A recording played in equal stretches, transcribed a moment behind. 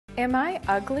Am I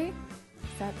ugly?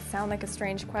 Does that sound like a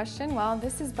strange question? Well,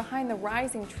 this is behind the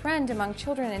rising trend among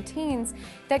children and teens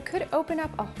that could open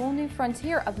up a whole new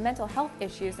frontier of mental health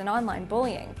issues and online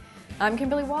bullying. I'm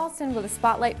Kimberly Walston with a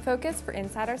Spotlight Focus for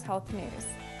Insiders Health News.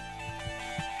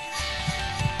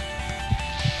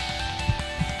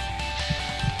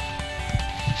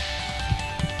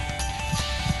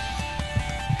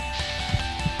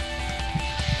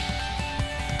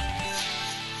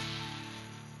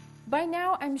 By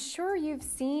now, I'm sure you've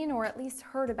seen or at least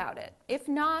heard about it. If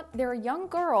not, there are young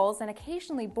girls and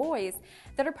occasionally boys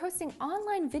that are posting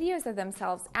online videos of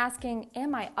themselves asking,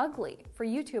 "Am I ugly?" for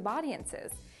YouTube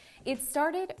audiences. It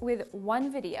started with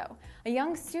one video. A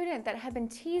young student that had been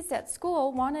teased at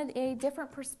school wanted a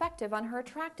different perspective on her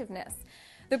attractiveness.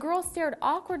 The girl stared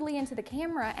awkwardly into the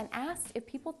camera and asked if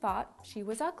people thought she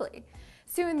was ugly.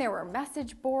 Soon there were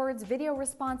message boards, video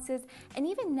responses, and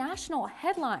even national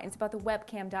headlines about the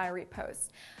webcam diary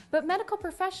post. But medical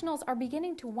professionals are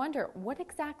beginning to wonder what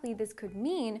exactly this could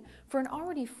mean for an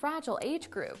already fragile age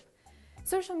group.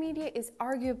 Social media is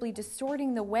arguably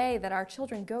distorting the way that our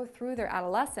children go through their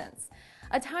adolescence.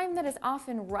 A time that is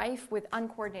often rife with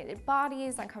uncoordinated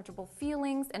bodies, uncomfortable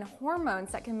feelings, and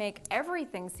hormones that can make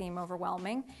everything seem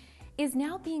overwhelming is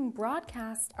now being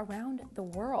broadcast around the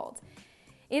world.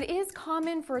 It is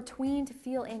common for a tween to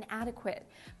feel inadequate,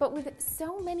 but with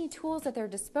so many tools at their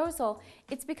disposal,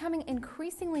 it's becoming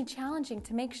increasingly challenging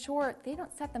to make sure they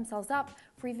don't set themselves up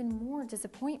for even more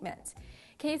disappointment.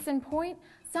 Case in point,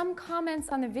 some comments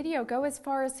on the video go as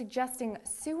far as suggesting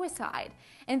suicide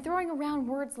and throwing around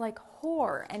words like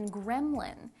whore and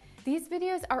gremlin. These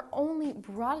videos are only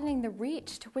broadening the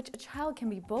reach to which a child can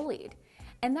be bullied.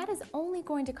 And that is only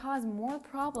going to cause more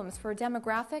problems for a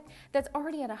demographic that's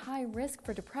already at a high risk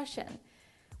for depression.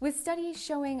 With studies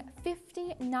showing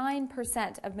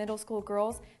 59% of middle school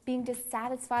girls being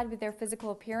dissatisfied with their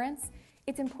physical appearance,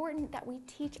 it's important that we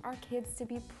teach our kids to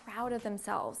be proud of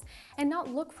themselves and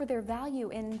not look for their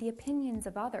value in the opinions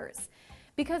of others.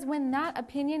 Because when that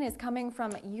opinion is coming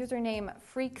from username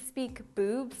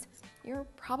FreakSpeakBoobs, you're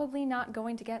probably not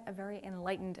going to get a very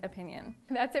enlightened opinion.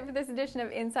 That's it for this edition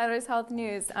of Insiders Health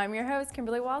News. I'm your host,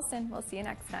 Kimberly Walston. We'll see you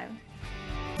next time.